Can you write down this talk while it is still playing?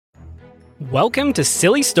Welcome to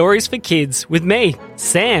Silly Stories for Kids with me,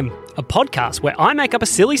 Sam, a podcast where I make up a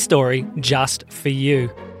silly story just for you.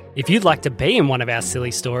 If you'd like to be in one of our silly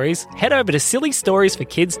stories, head over to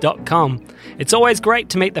sillystoriesforkids.com. It's always great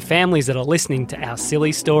to meet the families that are listening to our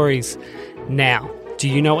silly stories. Now, do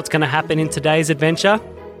you know what's going to happen in today's adventure?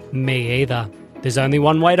 Me either. There's only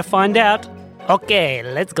one way to find out. Okay,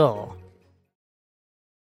 let's go.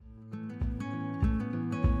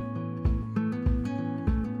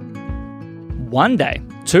 One day,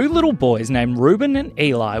 two little boys named Reuben and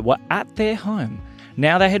Eli were at their home.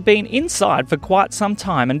 Now they had been inside for quite some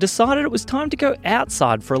time and decided it was time to go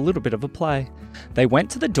outside for a little bit of a play. They went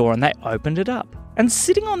to the door and they opened it up. And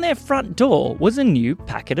sitting on their front door was a new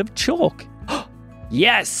packet of chalk.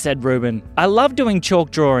 "Yes," said Reuben. "I love doing chalk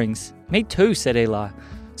drawings." "Me too," said Eli.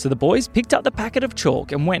 So the boys picked up the packet of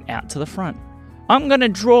chalk and went out to the front. "I'm going to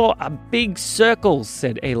draw a big circle,"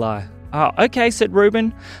 said Eli. "Oh, okay," said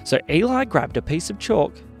Reuben. So Eli grabbed a piece of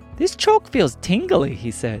chalk. "This chalk feels tingly,"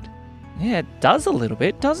 he said. "Yeah, it does a little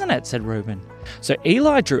bit, doesn't it?" said Reuben. So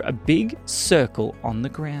Eli drew a big circle on the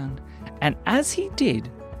ground. And as he did,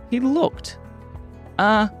 he looked.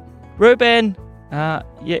 Reuben."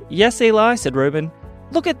 Yes, Eli," said Reuben.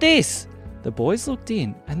 "Look at this." The boys looked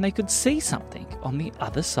in and they could see something on the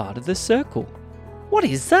other side of the circle. "What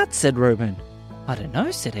is that?" said Reuben. "I don't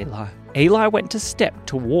know," said Eli. Eli went to step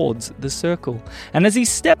towards the circle, and as he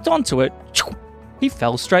stepped onto it, he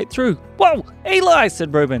fell straight through. "Whoa, Eli,"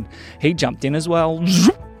 said Reuben. He jumped in as well.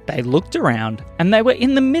 They looked around, and they were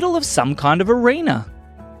in the middle of some kind of arena.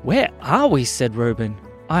 "Where are we?" said Reuben.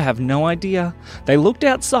 "I have no idea." They looked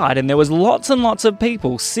outside, and there was lots and lots of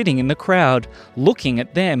people sitting in the crowd, looking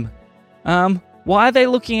at them. Why are they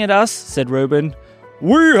looking at us?" said Reuben.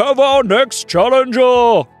 "We have our next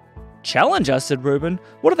challenger." "Challenger?" said Reuben.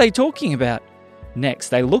 "What are they talking about?" Next,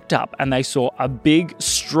 they looked up and they saw a big,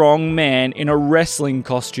 strong man in a wrestling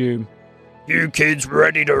costume. "You kids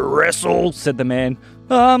ready to wrestle?" said the man.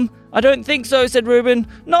 I don't think so," said Reuben.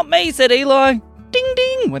 "Not me," said Eli. Ding,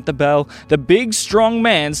 ding, went the bell. The big, strong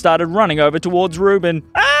man started running over towards Reuben.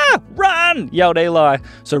 Run, yelled Eli.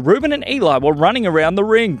 So Reuben and Eli were running around the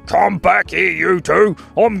ring. "Come back here, you two.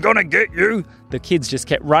 I'm gonna get you." The kids just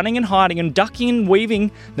kept running and hiding and ducking and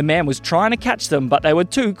weaving. The man was trying to catch them, but they were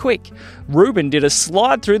too quick. Reuben did a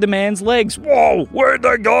slide through the man's legs. "Whoa, where'd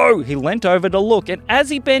they go?" He leant over to look, and as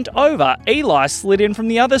he bent over, Eli slid in from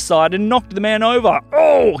the other side and knocked the man over.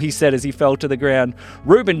 "Oh," he said as he fell to the ground.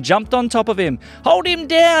 Reuben jumped on top of him. "Hold him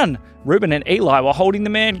down." Reuben and Eli were holding the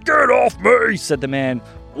man. "Get off me," said the man.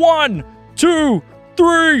 1, 2,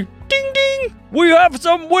 3, ding ding, we have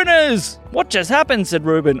some winners. "What just happened?" said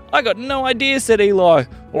Reuben. "I got no idea," said Eli.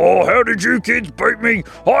 "Oh, how did you kids beat me?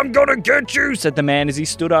 I'm gonna get you," said the man as he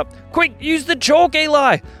stood up. "Quick, use the chalk,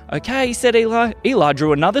 Eli." "Okay," said Eli. Eli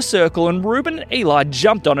drew another circle and Reuben and Eli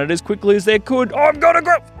jumped on it as quickly as they could. "I'm gonna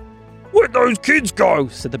grab..." "Where'd those kids go?"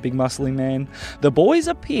 said the big muscly man. The boys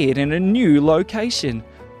appeared in a new location.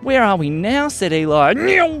 "Where are we now?" said Eli.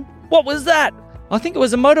 "What was that?" "I think it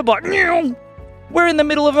was a motorbike." "We're in the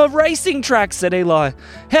middle of a racing track," said Eli.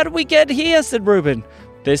 "How did we get here?" said Reuben.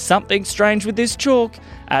 "There's something strange with this chalk."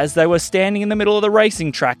 As they were standing in the middle of the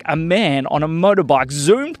racing track, a man on a motorbike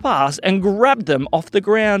zoomed past and grabbed them off the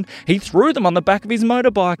ground. He threw them on the back of his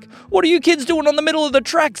motorbike. "What are you kids doing on the middle of the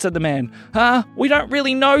track?" said the man. We don't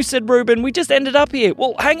really know," said Reuben. "We just ended up here."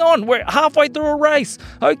 "Well, hang on, we're halfway through a race."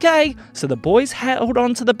 "Okay." So the boys held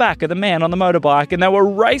on to the back of the man on the motorbike and they were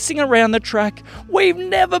racing around the track. "We've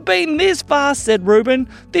never been this fast," said Reuben.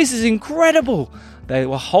 "This is incredible." They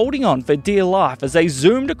were holding on for dear life as they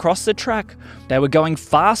zoomed across the track. They were going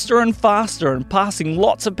faster and faster and passing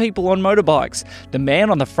lots of people on motorbikes. The man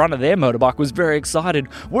on the front of their motorbike was very excited.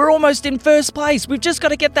 "We're almost in first place. We've just got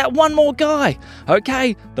to get that one more guy."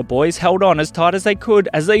 "Okay." The boys held on as tight as they could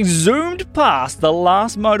as they zoomed past the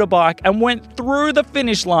last motorbike and went through the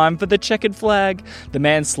finish line for the checkered flag. The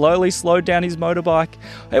man slowly slowed down his motorbike.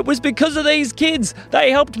 "It was because of these kids.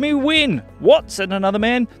 They helped me win." "What?" said another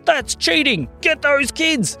man. "That's cheating. Get those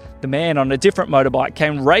kids." The man on a different motorbike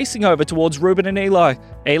came racing over towards Reuben and Eli.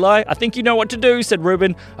 "Eli, I think you know what to do," said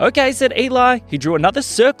Reuben. "Okay," said Eli. He drew another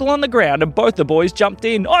circle on the ground and both the boys jumped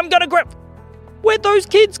in. "I'm gonna grab..." "Where'd those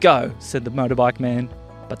kids go?" said the motorbike man.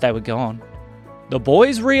 But they were gone. The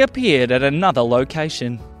boys reappeared at another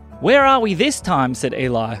location. "Where are we this time?" said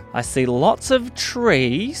Eli. "I see lots of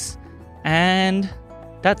trees and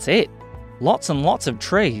that's it. Lots and lots of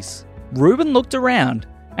trees." Reuben looked around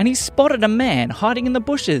and he spotted a man hiding in the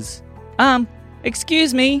bushes.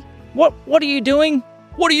 Excuse me, what are you doing?"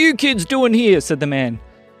 "What are you kids doing here?" said the man.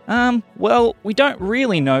 Well, we don't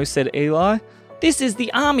really know," said Eli. This is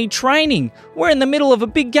the army training. We're in the middle of a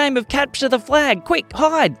big game of capture the flag. Quick,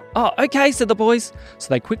 hide. Oh, okay, said the boys. So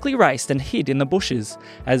they quickly raced and hid in the bushes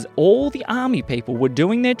as all the army people were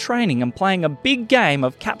doing their training and playing a big game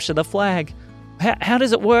of capture the flag. How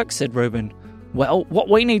does it work, said Reuben. Well, what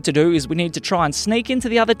we need to do is we need to try and sneak into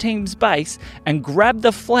the other team's base and grab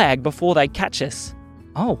the flag before they catch us.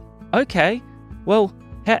 Oh, okay. Well,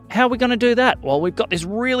 how are we going to do that? Well, we've got this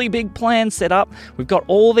really big plan set up. We've got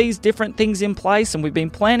all these different things in place and we've been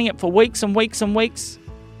planning it for weeks and weeks and weeks.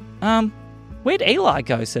 Where'd Eli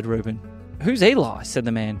go? Said Reuben. Who's Eli? Said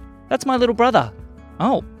the man. That's my little brother.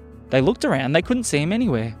 Oh, they looked around. They couldn't see him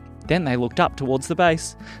anywhere. Then they looked up towards the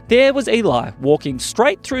base. There was Eli, walking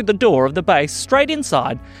straight through the door of the base, straight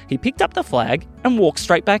inside. He picked up the flag and walked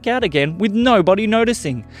straight back out again with nobody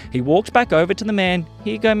noticing. He walked back over to the man.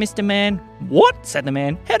 Here you go, Mr. Man. What? Said the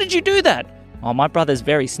man. How did you do that? Oh, my brother's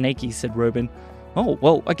very sneaky, said Reuben. Oh,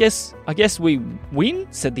 well, I guess we win,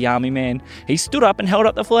 said the army man. He stood up and held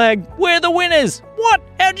up the flag. We're the winners! What?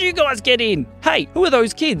 How'd you guys get in? Hey, who are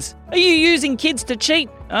those kids? Are you using kids to cheat?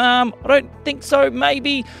 I don't think so,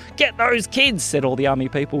 maybe. Get those kids, said all the army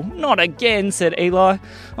people. Not again, said Eli.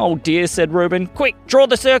 Oh dear, said Reuben. Quick, draw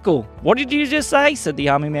the circle. What did you just say? Said the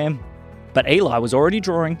army man. But Eli was already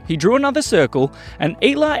drawing. He drew another circle, and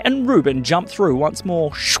Eli and Reuben jumped through once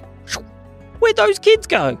more. Where'd those kids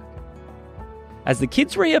go? As the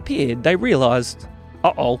kids reappeared, they realised,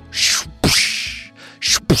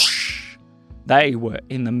 they were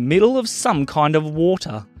in the middle of some kind of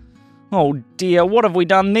water. Oh dear, what have we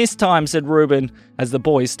done this time, said Reuben, as the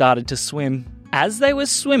boys started to swim. As they were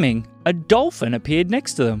swimming, a dolphin appeared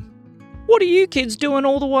next to them. What are you kids doing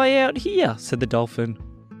all the way out here? Said the dolphin.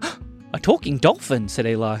 A talking dolphin, said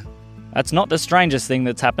Eli. That's not the strangest thing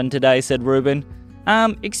that's happened today, said Reuben.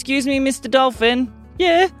 Excuse me, Mr. Dolphin?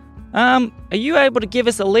 Yeah? Are you able to give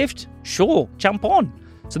us a lift? Sure, jump on.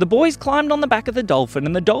 So the boys climbed on the back of the dolphin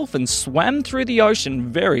and the dolphin swam through the ocean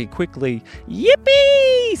very quickly.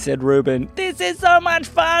 Yippee, said Reuben. This is so much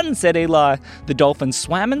fun, said Eli. The dolphin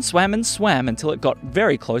swam and swam and swam until it got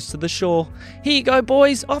very close to the shore. Here you go,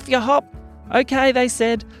 boys, off you hop. Okay, they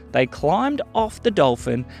said. They climbed off the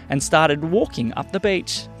dolphin and started walking up the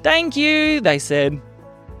beach. Thank you, they said.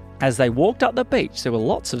 As they walked up the beach, there were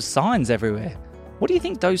lots of signs everywhere. What do you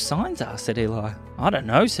think those signs are? Said Eli. I don't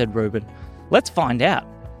know, said Reuben. Let's find out.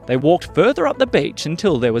 They walked further up the beach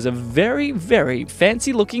until there was a very, very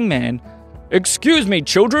fancy-looking man. Excuse me,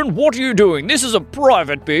 children, what are you doing? This is a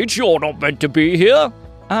private beach. You're not meant to be here.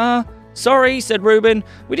 Sorry, said Reuben.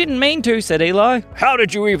 We didn't mean to, said Eli. How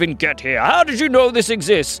did you even get here? How did you know this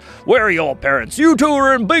exists? Where are your parents? You two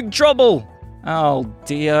are in big trouble. Oh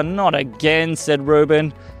dear, not again, said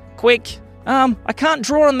Reuben. Quick. I can't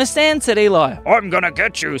draw on the sand, said Eli. I'm gonna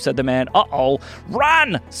get you, said the man. Uh-oh,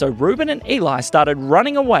 run! So Reuben and Eli started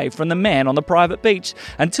running away from the man on the private beach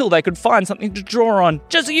until they could find something to draw on.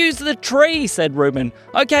 Just use the tree, said Reuben.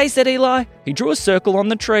 Okay, said Eli. He drew a circle on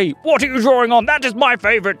the tree. What are you drawing on? That is my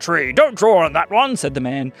favourite tree. Don't draw on that one, said the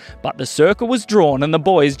man. But the circle was drawn and the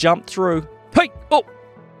boys jumped through. Hey, oh,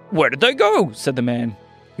 where did they go? Said the man.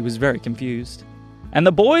 He was very confused. And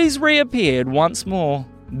the boys reappeared once more.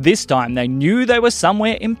 This time they knew they were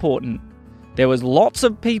somewhere important. There was lots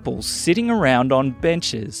of people sitting around on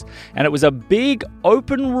benches, and it was a big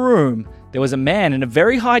open room. There was a man in a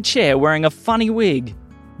very high chair wearing a funny wig.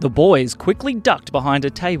 The boys quickly ducked behind a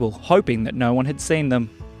table, hoping that no one had seen them.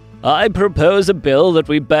 I propose a bill that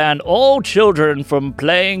we ban all children from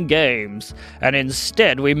playing games, and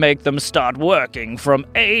instead we make them start working from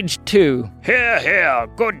age 2. Hear, hear,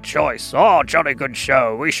 good choice. Oh, jolly good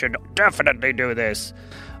show. We should definitely do this.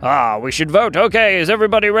 We should vote. Okay, is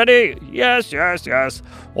everybody ready? Yes, yes, yes.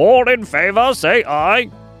 All in favour, say aye.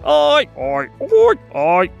 Aye, aye, aye,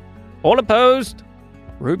 aye. All opposed?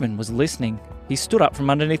 Reuben was listening. He stood up from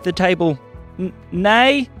underneath the table.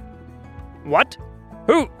 Nay? What?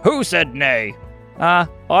 Who said nay?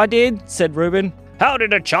 I did, said Reuben. How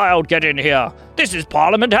did a child get in here? This is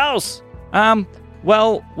Parliament House.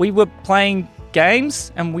 Well, we were playing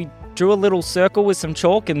games and we drew a little circle with some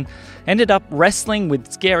chalk and ended up wrestling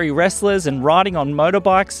with scary wrestlers and riding on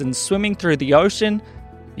motorbikes and swimming through the ocean.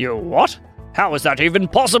 You what? How is that even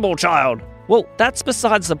possible, child? Well, that's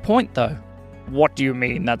besides the point, though. What do you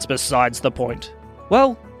mean that's besides the point?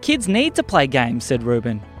 Well, kids need to play games, said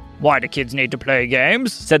Reuben. Why do kids need to play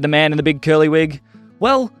games? Said the man in the big curly wig.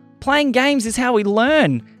 Well, playing games is how we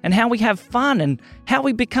learn and how we have fun and how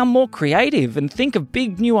we become more creative and think of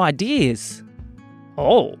big new ideas.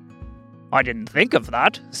 Oh, I didn't think of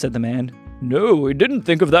that, said the man. No, we didn't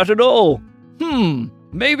think of that at all.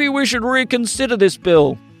 Maybe we should reconsider this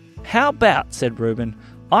bill. How about, said Reuben,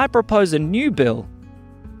 I propose a new bill.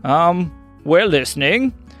 We're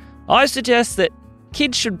listening. I suggest that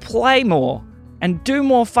kids should play more and do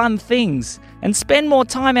more fun things and spend more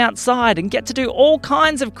time outside and get to do all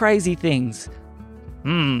kinds of crazy things.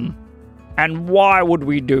 And why would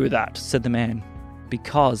we do that? Said the man.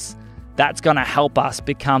 Because that's going to help us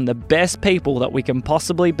become the best people that we can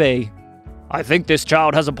possibly be. I think this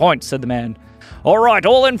child has a point, said the man. All right,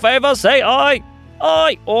 all in favour, say aye.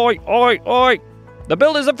 Aye, aye, aye, aye. The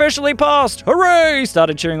bill is officially passed. Hooray!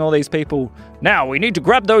 Started cheering all these people. Now we need to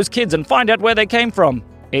grab those kids and find out where they came from.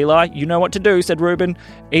 Eli, you know what to do, said Reuben.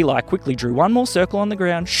 Eli quickly drew one more circle on the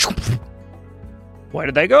ground. Where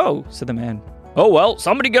did they go? Said the man. Oh well,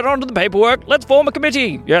 somebody get onto the paperwork. Let's form a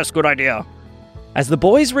committee. Yes, good idea. As the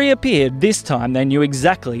boys reappeared, this time they knew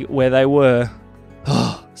exactly where they were.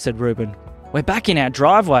 Oh, said Reuben. We're back in our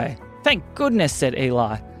driveway. Thank goodness, said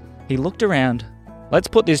Eli. He looked around. Let's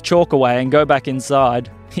put this chalk away and go back inside.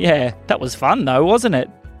 Yeah, that was fun though, wasn't it?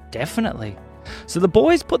 Definitely. So the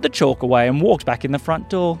boys put the chalk away and walked back in the front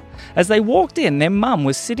door. As they walked in, their mum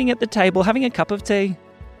was sitting at the table having a cup of tea.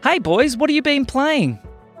 Hey boys, what have you been playing?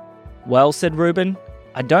 Well, said Reuben,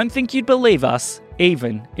 I don't think you'd believe us,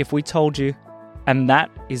 even if we told you. And that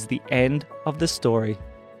is the end of the story.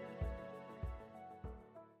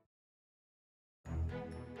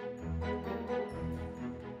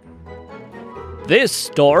 This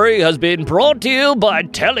story has been brought to you by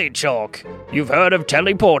Telechalk. You've heard of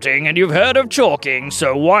teleporting and you've heard of chalking,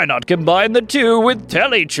 so why not combine the two with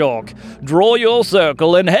Telechalk? Draw your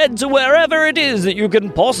circle and head to wherever it is that you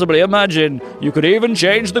can possibly imagine. You could even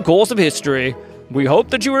change the course of history. We hope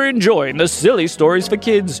that you are enjoying the Silly Stories for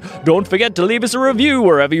Kids. Don't forget to leave us a review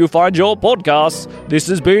wherever you find your podcasts. This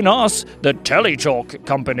has been us, the Telechalk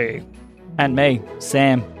Company. And me,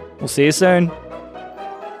 Sam. We'll see you soon.